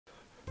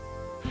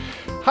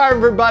Hi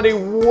everybody,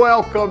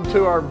 welcome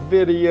to our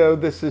video.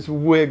 This is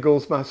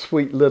Wiggles, my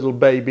sweet little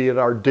baby, at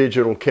our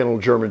digital kennel,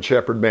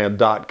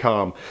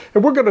 GermanShepherdMan.com.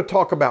 And we're going to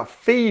talk about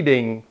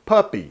feeding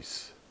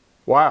puppies.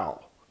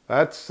 Wow,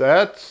 that's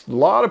a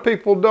lot of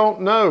people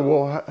don't know.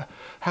 Well,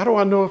 how do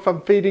I know if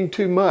I'm feeding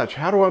too much?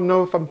 How do I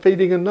know if I'm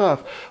feeding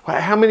enough?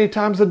 How many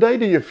times a day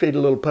do you feed a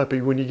little puppy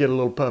when you get a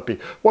little puppy?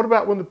 What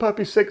about when the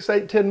puppy's 6,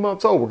 8, 10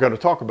 months old? We're going to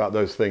talk about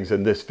those things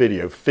in this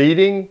video.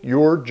 Feeding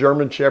your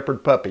German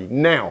Shepherd puppy.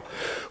 Now,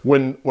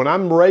 when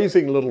I'm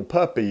raising little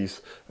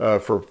puppies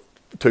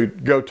to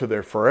go to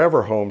their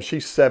forever home,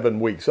 she's 7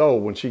 weeks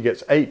old. When she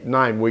gets 8,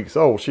 9 weeks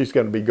old, she's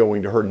going to be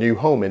going to her new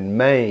home in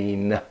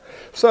Maine.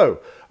 So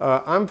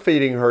I'm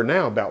feeding her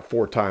now about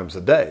 4 times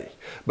a day.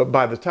 But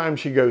by the time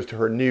she goes to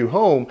her new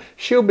home,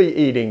 she'll be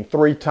eating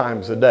 3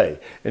 times a day.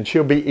 And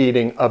she'll be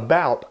eating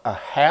about a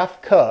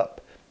 ½ cup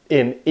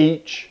in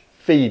each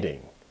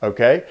feeding.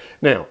 Okay?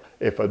 Now,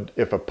 if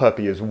a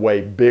puppy is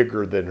way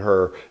bigger than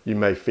her, you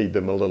may feed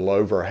them a little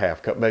over a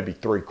 ½ cup, maybe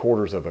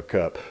 3/4 of a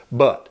cup.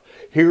 But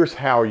here's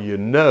how you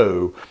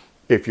know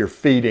if you're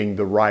feeding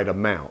the right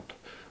amount.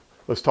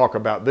 Let's talk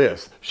about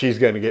this. She's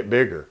going to get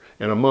bigger.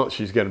 In a month,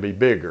 she's going to be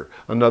bigger.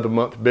 Another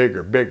month,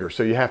 bigger, bigger.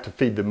 So you have to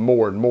feed them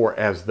more and more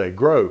as they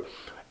grow.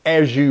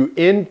 As you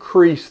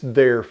increase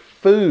their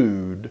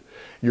food,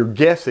 you're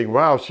guessing,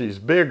 wow, she's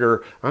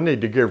bigger. I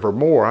need to give her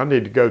more. I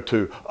need to go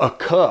to a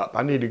cup.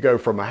 I need to go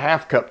from a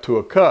 ½ cup to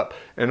a cup.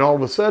 And all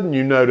of a sudden,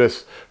 you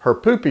notice her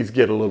poopies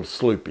get a little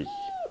sloopy.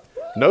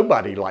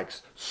 Nobody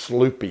likes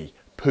sloopy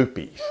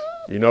poopies.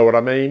 You know what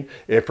I mean?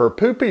 If her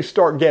poopies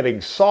start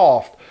getting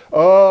soft,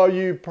 oh,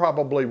 you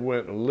probably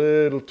went a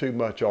little too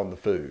much on the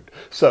food.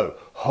 So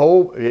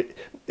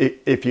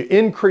if you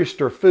increased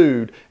her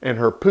food and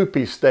her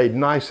poopies stayed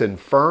nice and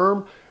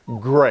firm,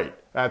 great.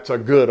 That's a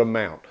good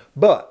amount.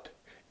 But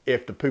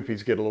if the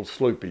poopies get a little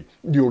sloopy,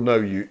 you'll know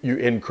you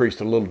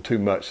increased a little too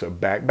much. So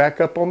back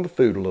up on the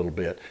food a little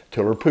bit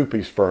till her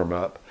poopies firm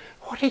up.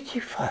 What are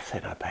you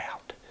fussing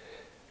about?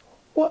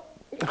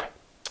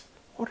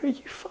 What are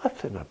you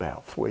fussing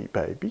about, sweet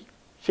baby?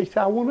 She said,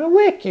 I want to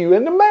lick you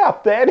in the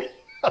mouth, Daddy.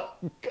 Oh,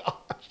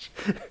 gosh.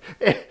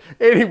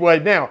 Anyway,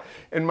 now,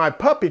 in my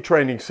puppy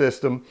training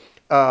system,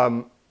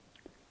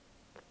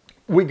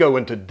 we go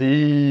into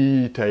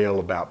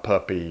detail about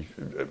puppy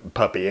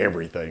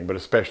everything, but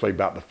especially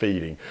about the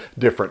feeding,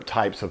 different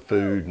types of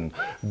food and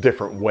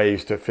different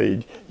ways to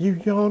feed. You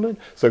yawning?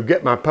 So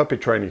get my puppy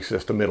training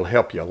system. It'll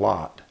help you a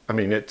lot. I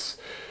mean,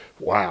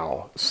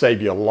 wow, save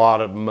you a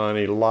lot of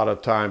money, a lot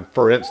of time.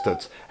 For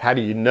instance, how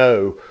do you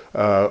know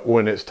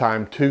when it's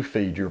time to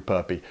feed your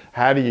puppy?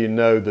 How do you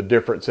know the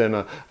difference in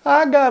a,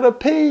 I gotta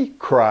pee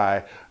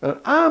cry,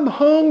 an I'm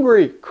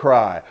hungry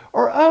cry,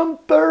 or I'm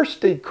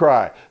thirsty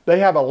cry? They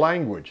have a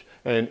language.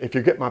 And if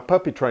you get my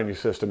puppy training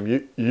system,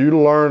 you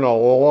learn a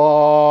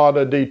lot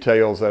of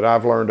details that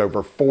I've learned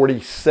over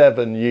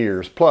 47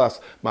 years,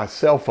 plus my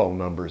cell phone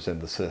number's in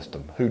the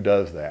system. Who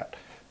does that?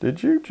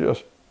 Did you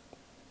just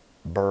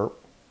burp?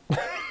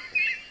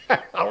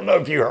 I don't know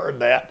if you heard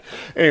that.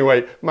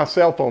 Anyway, my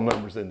cell phone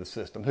number's in the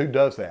system. Who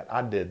does that?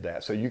 I did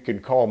that. So you can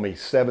call me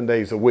 7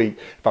 days a week.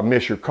 If I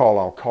miss your call,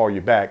 I'll call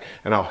you back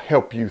and I'll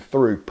help you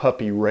through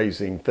puppy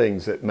raising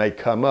things that may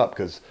come up,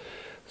 because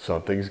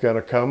something's going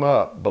to come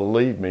up,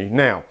 believe me.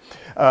 Now,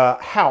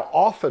 how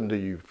often do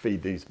you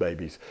feed these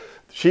babies?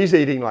 She's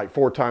eating like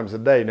 4 times a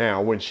day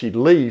now. When she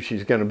leaves,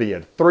 she's going to be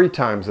at 3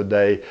 times a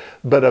day.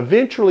 But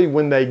eventually,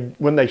 when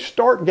they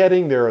start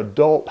getting their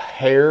adult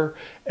hair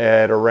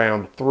at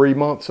around 3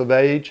 months of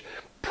age,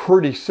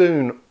 pretty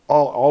soon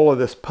all of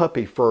this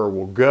puppy fur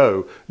will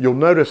go. You'll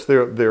notice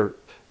they're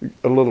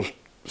a little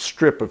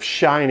strip of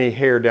shiny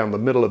hair down the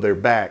middle of their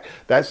back.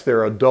 That's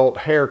their adult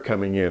hair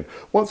coming in.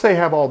 Once they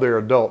have all their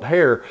adult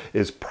hair,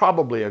 is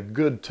probably a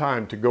good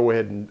time to go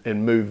ahead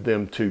and move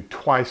them to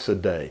twice a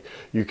day.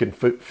 You can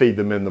feed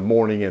them in the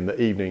morning and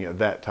the evening at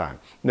that time.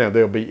 Now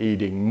they'll be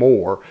eating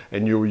more,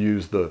 and you'll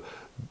use the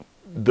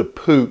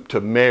poop to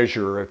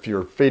measure if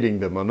you're feeding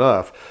them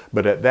enough.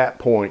 But at that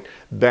point,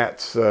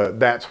 that's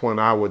when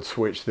I would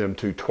switch them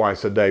to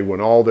twice a day, when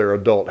all their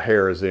adult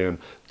hair is in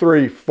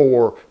 3,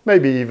 4,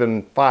 maybe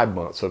even 5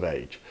 months of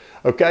age.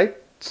 Okay,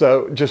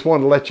 so just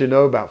wanted to let you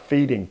know about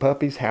feeding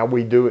puppies, how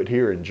we do it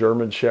here in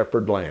German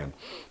Shepherd land.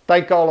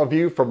 Thank all of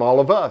you from all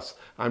of us.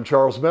 I'm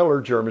Charles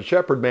Miller,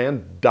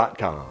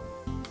 GermanShepherdMan.com.